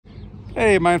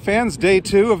Hey, mine fans, day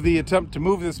 2 of the attempt to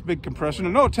move this big compressor.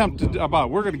 No attempt to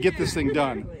we're going to get this thing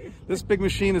done. This big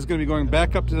machine is going to be going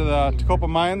back up to the Tecopa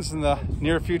mines in the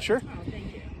near future.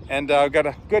 And we've got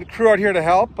a good crew out here to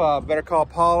help. Better call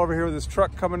Paul over here with his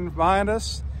truck coming behind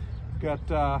us.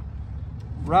 Got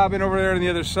Robin over there on the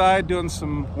other side doing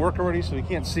some work already, so we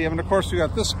can't see him. And of course, we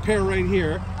got this pair right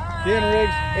here, Dan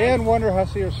Riggs and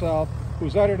Wonderhussy herself,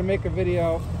 who's out here to make a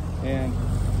video. And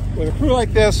with a crew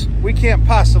like this, we can't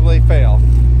possibly fail.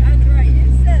 That's right,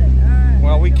 you said it. All right.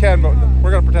 Well, we can, but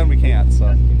we're going to pretend we can't. So,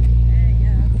 I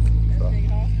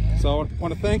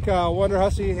want to thank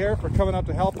Wonderhussy here for coming out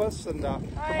to help us and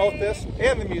promote this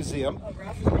and the museum.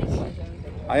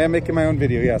 I am making my own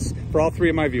video, yes, for all 3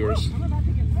 of my viewers.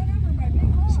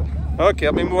 So, okay,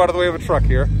 let me move out of the way of a truck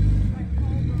here.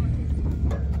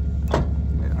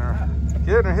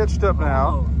 Getting her hitched up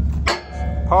now.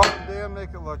 Paul and Dan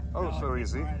make it look so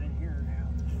easy.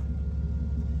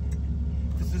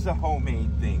 This is a homemade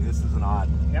thing. This is an odd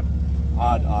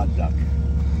duck.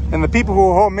 And the people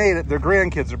who homemade it, their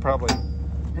grandkids are probably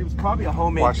It was probably a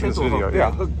homemade watching this video.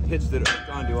 hook, Yeah, hitch that it hooked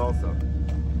onto also.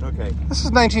 Okay. this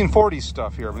is 1940s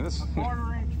stuff here. I mean, this.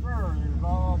 Quarter-inch fur. There's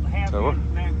all half So, inch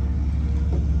neck.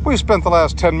 we spent the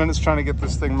last 10 minutes trying to get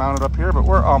this thing mounted up here, but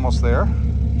we're almost there.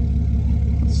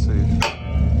 Let's see.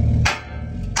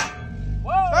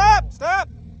 Whoa! Stop!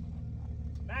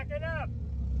 Back it up.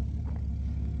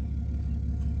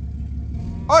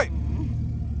 Oi!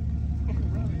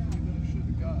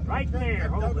 Right there.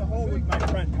 I dug a hole with my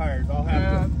front tires. I'll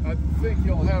Yeah, have to. I think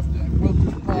you'll have to, with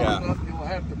the pulling Yeah. up, you'll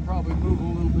have to probably move a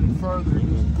little bit further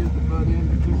just to get the butt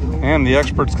in. To the And the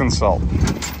experts consult.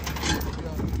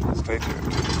 Stay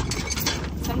tuned.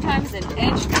 Sometimes an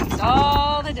inch makes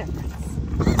all the difference.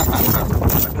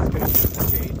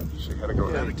 So you gotta go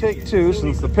ahead and take 2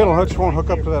 since the pedal hitch won't hook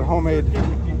up to that homemade.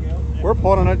 We're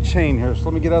pulling on that chain here, so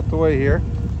let me get out the way here,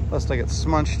 lest I get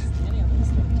smunched.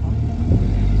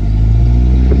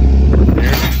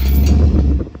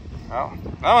 Oh,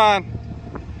 come on.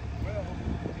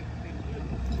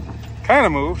 Kind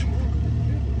of moved.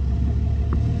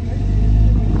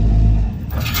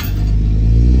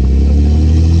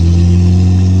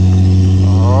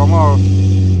 Almost.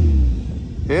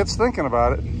 It's thinking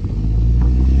about it.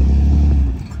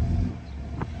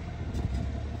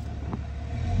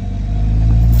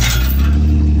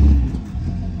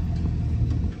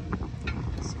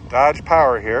 Some Dodge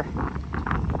power here.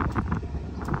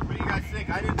 What do you guys think?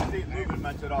 I didn't see it moving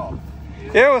much at all.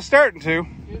 It was starting to.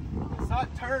 I saw it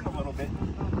turn a little bit.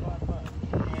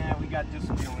 Yeah, we got just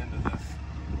feel into this.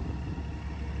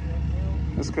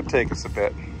 This could take us a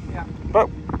bit. Yeah. But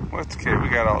it's okay, we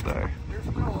got all day. They're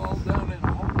still all down in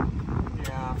a hole.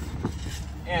 Yeah.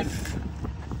 And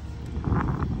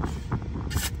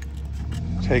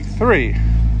Take 3.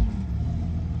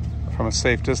 From a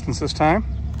safe distance this time.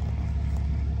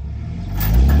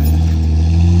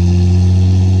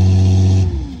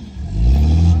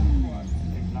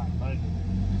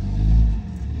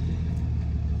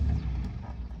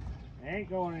 Ain't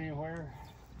going anywhere.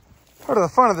 Part of the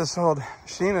fun of this old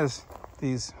machine is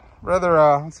these rather,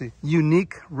 let's see,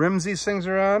 unique rims these things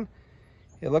are on.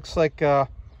 It looks like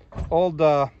old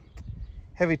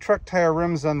heavy truck tire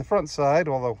rims on the front side,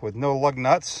 although with no lug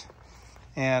nuts,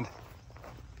 and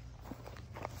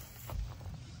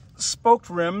spoked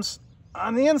rims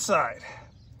on the inside.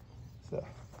 So,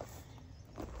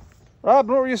 Rob,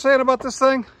 what were you saying about this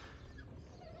thing?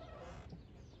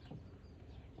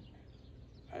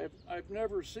 I've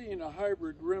never seen a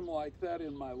hybrid rim like that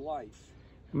in my life.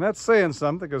 And that's saying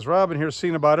something, because Robin here's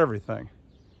seen about everything.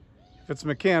 If it's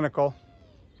mechanical.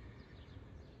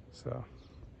 So,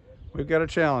 we've got a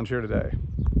challenge here today.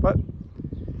 But,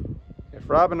 if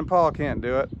Robin and Paul can't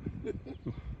do it.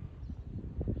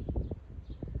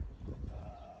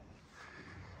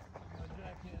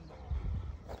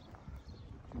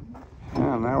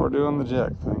 Yeah, now we're doing the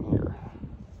jack thing here.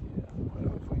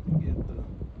 Well, if we can get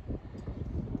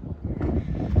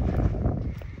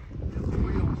the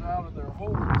wheels out of their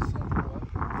holes somewhat,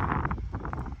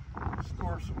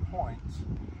 score some points.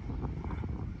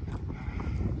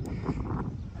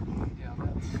 Yeah,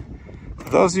 that's... For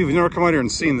those of you who've never come out here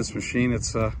and seen this machine,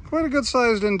 it's quite a good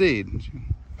sized indeed.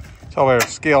 Tell our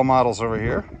scale models over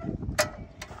here.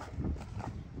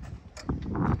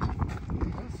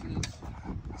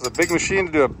 It's a big machine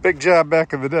to do a big job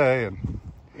back in the day, and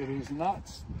It is not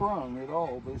sprung at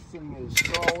all. This thing is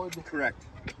solid. correct.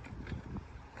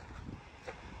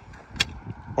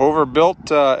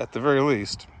 overbuilt at the very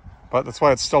least, but that's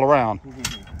why it's still around.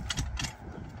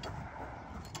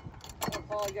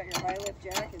 Paul, you got your high lift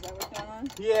jack? Is that what's going on?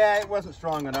 Yeah, it wasn't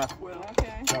strong enough.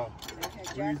 Okay. So, Okay,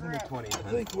 We're using the 20 I ton.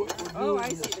 think what we're Oh, doing I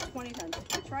is see, the 20 tons.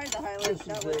 We tried the highlight, This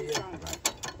that is was a, strong.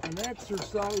 an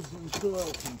exercise in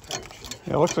soil compaction.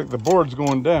 Yeah, it looks like the board's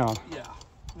going down. Yeah.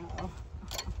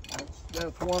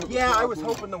 That's one of the Yeah, I was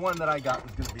problems. hoping the one that I got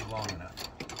was going to be long enough.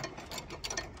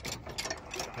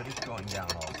 But it's going down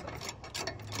also.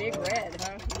 Big red,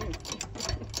 huh?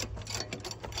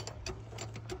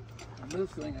 And this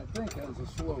thing, I think, has a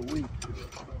slow week to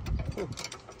it.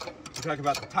 You're talking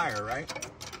about the tire, right?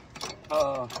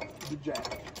 The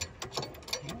jack.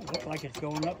 Looks like it's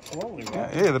going up slowly, Yeah,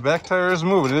 right? hey, the back tire is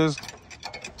moving. It is.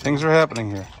 Things are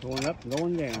happening here. Going up and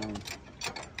going down.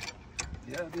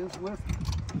 Yeah, it is lifting.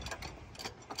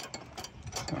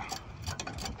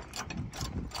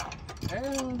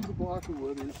 And the block of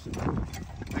wood is sitting.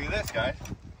 Look at this, guys.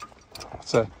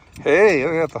 So, hey,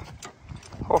 look at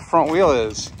the whole front wheel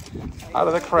is out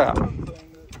of the crap. One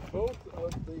thing that both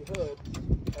of the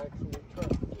hoods actually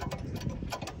turn.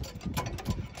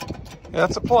 Yeah,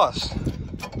 that's a plus.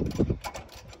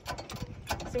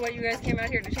 So what, you guys came out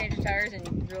here to change the tires and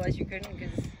you realized you couldn't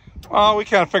because... Well, we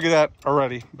kind of figured that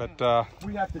already, but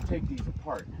We have to take these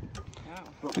apart, Oh,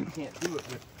 but we can't do it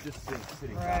with just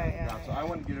sitting Right, down on the yeah, ground. So I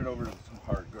want to get it over to some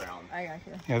hard ground. I got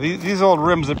you. yeah, these old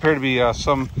rims appear to be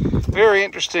some very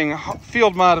interesting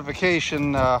field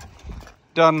modification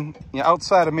done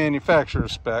outside of manufacturer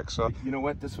spec. So, You know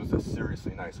what? This was a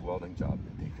seriously nice welding job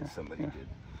that somebody did.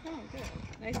 Oh, good.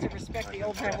 Nice to respect the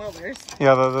old-time welders.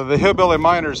 yeah, the hillbilly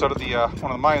miners out of the one of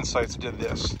the mine sites did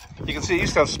this. You can see it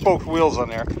used to have spoked wheels on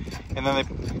there, and then they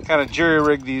kind of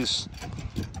jerry-rigged these,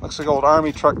 looks like old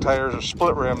army truck tires or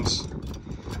split rims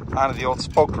onto the old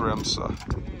spoked rims. So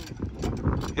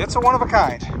it's a one of a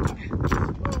kind.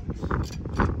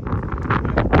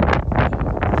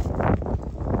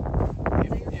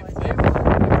 If they were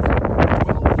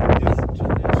welding to this in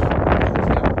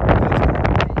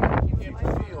the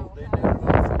field, they did an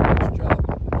awfully nice job.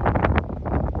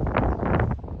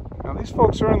 Now these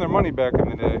folks earned their money back in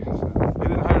the day. They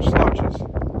didn't hire slouches.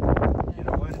 You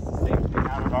know what? It's the same thing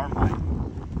out at our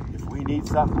mine. If we need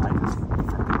something, I just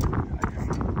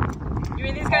You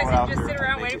mean these guys didn't just sit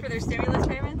around waiting for their stimulus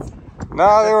payments?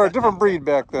 No, they were a different breed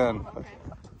back then.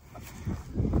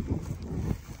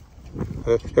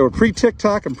 They were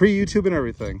pre-TikTok and pre-YouTube and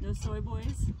everything. Those soy boys?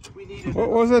 we needed. What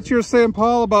was that you were saying,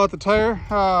 Paul, about the tire?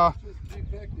 Just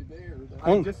defective air.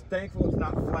 I'm just thankful it's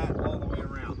not flat all the way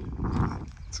around.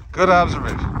 It's a good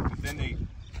observation. But then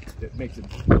it makes it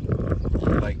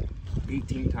like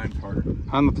 18 times harder.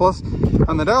 On the plus,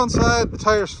 on the downside, the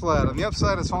tire's flat. On the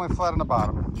upside, it's only flat on the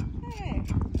bottom. Hey.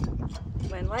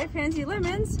 When life hands you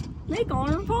lemons, make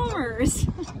Arnold Palmer's.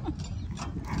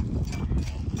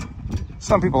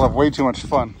 Some people have way too much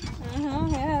fun.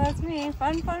 Yeah, that's me.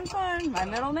 Fun, fun, fun. My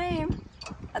middle name.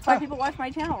 That's why people watch my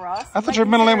channel, Ross. I thought your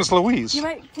middle name was Louise. You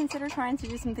might consider trying to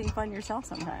do something fun yourself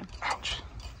sometime. Ouch.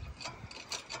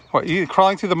 What, you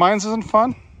crawling through the mines isn't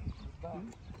fun?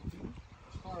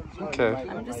 Okay.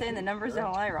 I'm just saying the numbers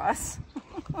don't lie, Ross.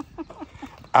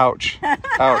 Ouch.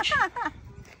 Ouch.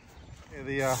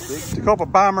 The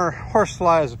Tecopa bomber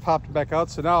horseflies have popped back out,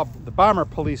 so now the bomber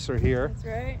police are here. That's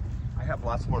right. I have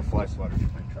lots more fly swatters in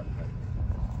my truck.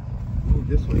 Move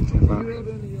this way.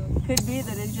 Could be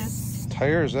that it just...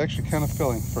 Tire is actually kind of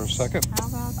filling for a second. How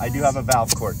about I do have a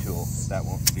valve core tool that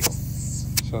won't seal.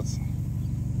 So it's,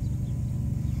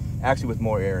 Actually, with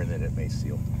more air in it, it may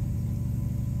seal.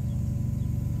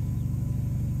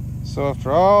 so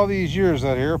after all these years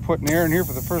out here, putting air in here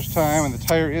for the first time, and the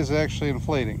tire is actually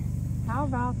inflating. How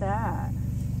about that?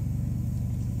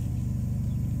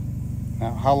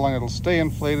 Now, how long it'll stay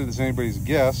inflated is anybody's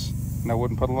guess. And I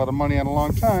wouldn't put a lot of money on a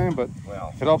long time, but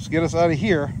Well, if it helps get us out of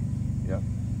here. Yep.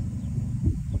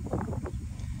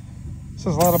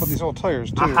 Says a lot about these old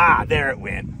tires, too. aha! There it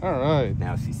went. All right.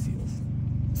 Now she seals.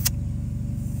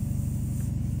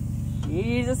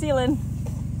 She's a ceiling.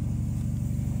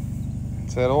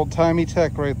 It's that old-timey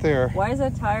tech right there. Why is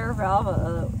that tire valve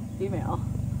a female?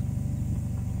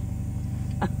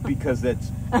 Because it's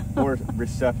more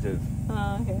receptive.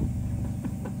 Oh, okay.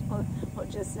 We'll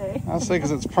just say. I'll say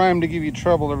because it's primed to give you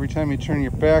trouble every time you turn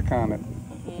your back on it.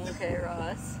 Okay,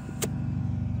 Ross.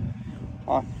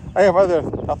 I have other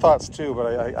thoughts too,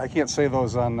 but I can't say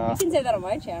those on... You can say that on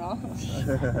my channel.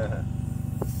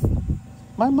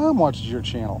 My mom watches your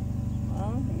channel.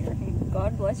 Well,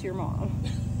 God bless your mom.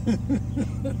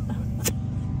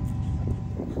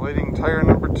 Inflating tire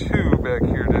number 2 back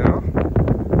here now.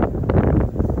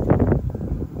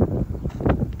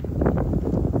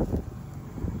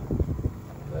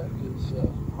 That is,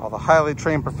 All the highly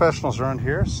trained professionals are in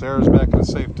here. Sarah's back at a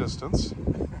safe distance.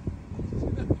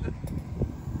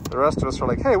 The rest of us are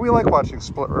like, hey, we like watching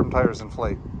split rim tires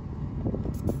inflate.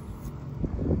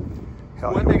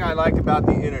 Kelly. One thing I like about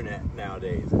the internet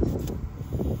nowadays is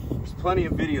there's plenty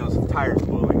of videos of tires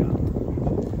blowing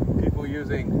up. People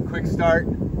using quick start.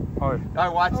 Oh, I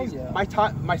watch these. yeah. My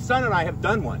son and I have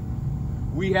done one.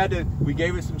 We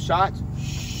gave it some shots.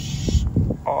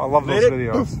 oh, I love those Lit it,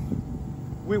 videos. poof.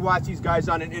 We watch these guys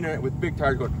on the internet with big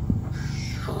tires going.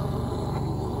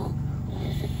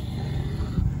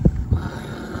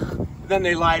 Then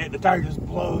they light it, the tire just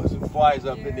blows and flies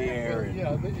up in the air. And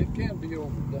Yeah, it can be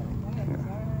overdone.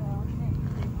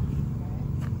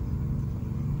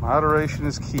 Moderation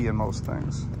is key in most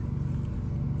things.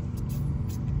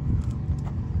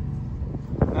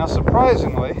 Now,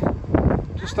 surprisingly,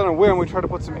 just on a whim, we tried to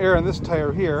put some air in this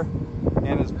tire here,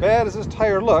 and as bad as this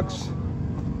tire looks,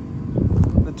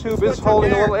 the tube is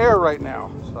holding a little air right now.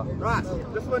 So. Ross,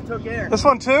 this one took air. This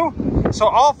one too? So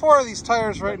all 4 of these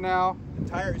tires right now The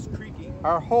tire is creaking.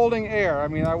 are holding air. I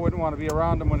mean, I wouldn't want to be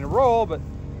around them when they roll, but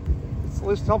it's at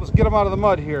least help us get them out of the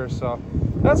mud here. So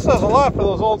that says a lot for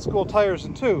those old school tires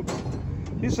and tubes.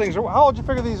 These things are, how old you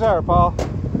figure these are, Paul?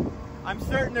 I'm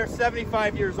certain they're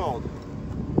 75 years old.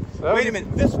 70? Wait a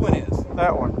minute, this one is.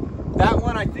 That one. That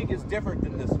one I think is different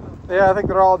than this one. Yeah, I think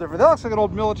they're all different. That looks like an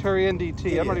old military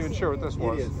NDT. I'm not is. even sure what this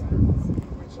was. It is.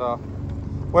 So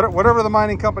whatever the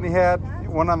mining company had, it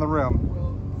went on the rim.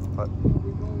 But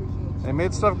they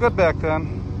made stuff good back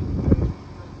then.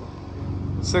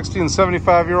 60 and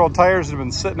 75-year-old tires that have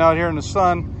been sitting out here in the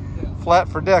sun, flat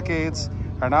for decades,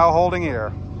 are now holding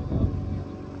air.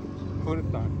 Who'd have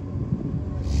thought?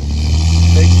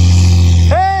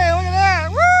 Hey, look at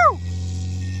that! Woo!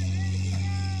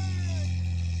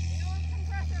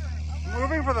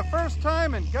 Moving for the first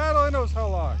time in God only knows how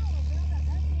long.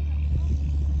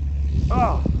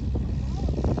 Oh.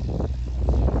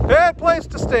 Bad place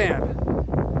to stand.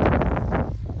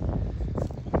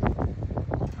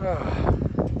 Oh.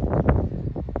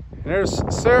 And there's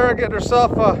Sarah getting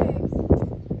herself a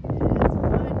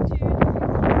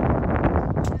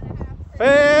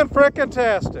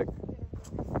fan-frickin-tastic.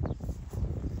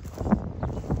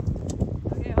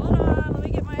 Okay, hold on. Let me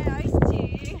get my iced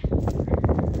tea.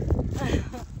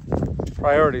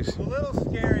 Priorities. It's a little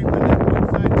scary when that one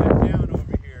side went down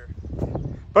over here.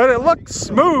 But it looks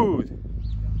smooth.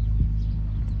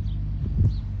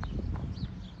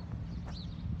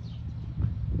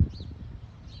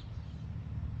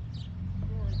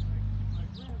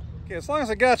 Okay, as long as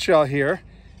I got y'all here,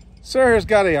 Sarah's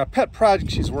got a pet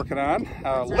project she's working on,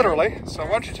 literally. So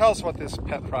why don't you tell us about this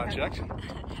pet project?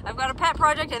 I've got a pet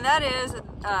project, and that is,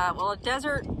 well,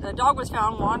 a dog was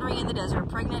found wandering in the desert, a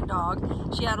pregnant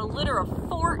dog. She had a litter of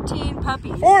 14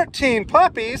 puppies. 14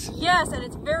 puppies? Yes, and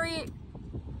it's very,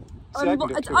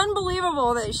 it's too.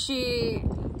 unbelievable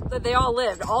that they all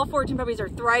lived. All 14 puppies are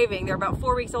thriving. They're about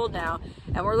 4 weeks old now,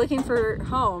 and we're looking for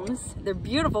homes. They're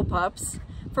beautiful pups.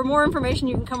 For more information,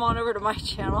 you can come on over to my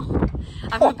channel.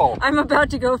 I'm about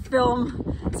to go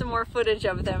film some more footage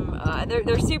of them.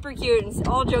 They're super cute, and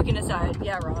all joking aside,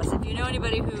 yeah, Ross, if you know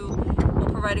anybody who will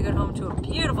provide a good home to a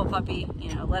beautiful puppy,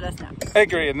 you know, let us know. I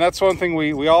agree, and that's one thing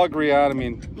we all agree on. I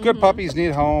mean, good puppies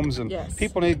need homes, and Yes.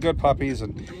 people need good puppies,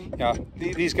 and yeah,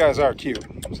 these guys are cute.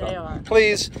 So, They are.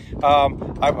 please, I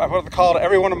put the call to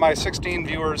every one of my 16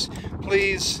 viewers,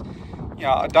 please,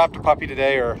 adopt a puppy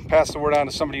today, or pass the word on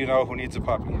to somebody you know who needs a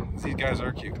puppy. These guys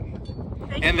are cute.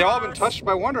 Thank And you, they've all been Ross. touched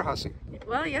by Wonderhussy.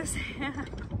 Well, yes. I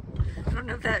don't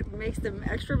know if that makes them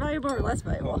extra valuable or less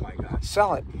valuable. Oh my gosh.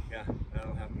 Sell it. Yeah,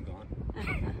 that'll have them gone.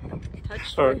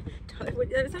 Touched. Sorry.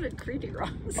 That sounded creepy,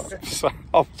 Ross. So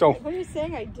What are you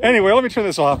saying? I did. anyway, let me turn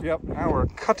this off. Yep. Now we're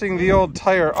cutting the old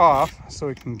tire off so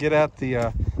we can get at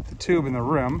the tube and the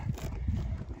rim.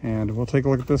 And we'll take a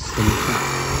look at this.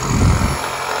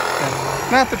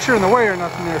 Not that you're in the way or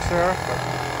nothing there, Sarah.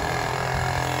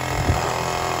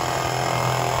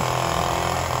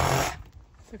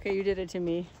 It's okay, you did it to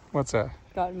me. What's that?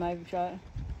 Got in my shot.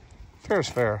 Fair's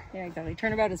fair. Yeah, exactly.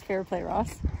 Turnabout is fair play,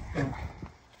 Ross. Yeah.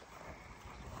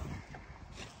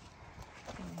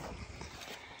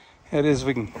 It is,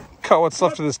 we can cut what's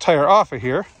left of this tire off of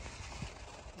here.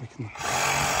 We can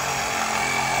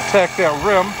attack that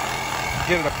rim,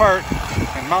 get it apart,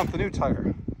 and mount the new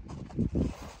tire.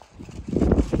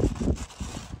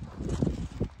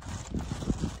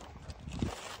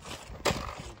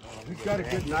 We've got a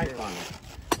good knife on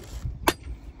it.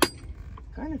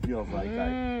 Kind of feels like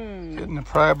Getting the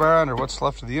pry bar under what's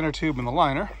left of the inner tube and the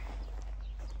liner.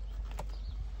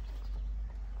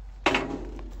 That's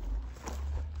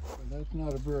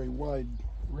not a very wide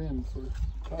rim for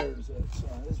tires that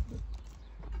size,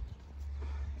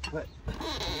 but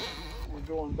we're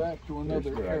going back to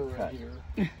another era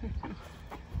here.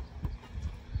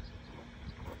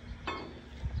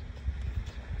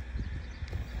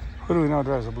 Who do we know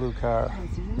drives a blue car?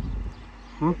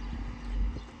 Hmm?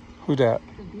 Who that?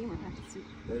 The Beamer.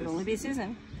 It would only be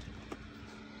Susan.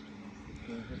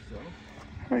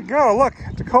 There we go. Look,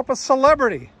 Tecopa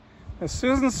celebrity. It's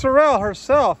Susan Sorrell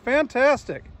herself.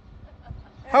 Fantastic.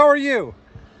 How are you?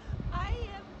 I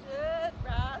am good,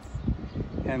 Ross.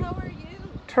 And How are you?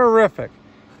 terrific.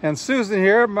 And Susan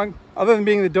here, other than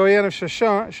being the doyen of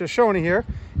Shoshone here,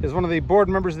 is one of the board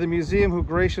members of the museum who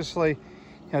graciously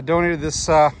donated this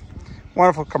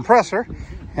wonderful compressor.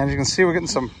 And as you can see, we're getting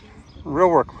some real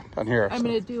work done here. I'm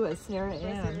going to do a Sarah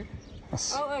Ann.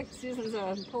 Yes. Oh, look,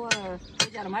 Susan's pulling a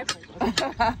page out of my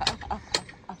playbook.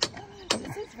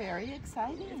 This is very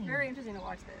exciting. It's very interesting to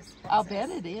watch this. I'll bet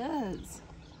it is.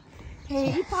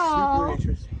 Hey, Paul.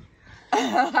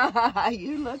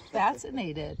 You look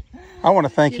fascinated. I want to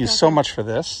thank you so much for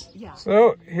this. Yeah.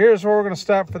 So here's where we're going to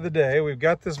stop for the day. We've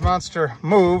got this monster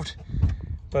moved,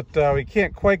 but we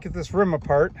can't quite get this rim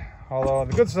apart. Although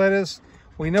the good side is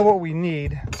we know what we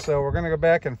need. So we're going to go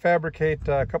back and fabricate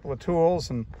a couple of tools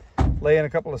and lay in a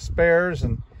couple of spares.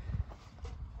 And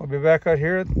we'll be back out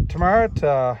here tomorrow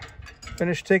to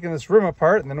finish taking this rim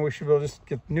apart. And then we should be able to just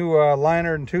get new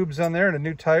liner and tubes on there and a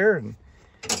new tire. And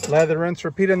lather, rinse,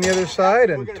 repeat on the other side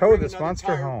and tow this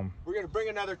monster home. We're going to bring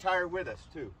another tire with us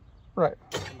too. Right.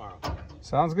 Tomorrow.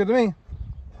 Sounds good to me.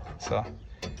 So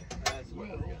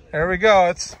there we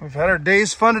go. We've had our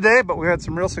day's fun today, but we had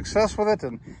some real success with it,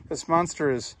 and this monster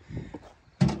is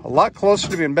a lot closer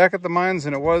to being back at the mines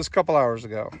than it was a couple hours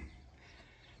ago.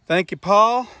 Thank you,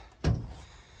 Paul.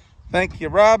 Thank you,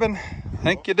 Robin.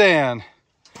 Thank you, Dan.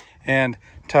 And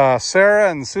to Sarah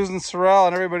and Susan Sorrell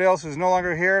and everybody else who's no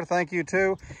longer here, thank you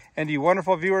too. And you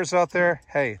wonderful viewers out there,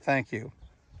 hey, thank you.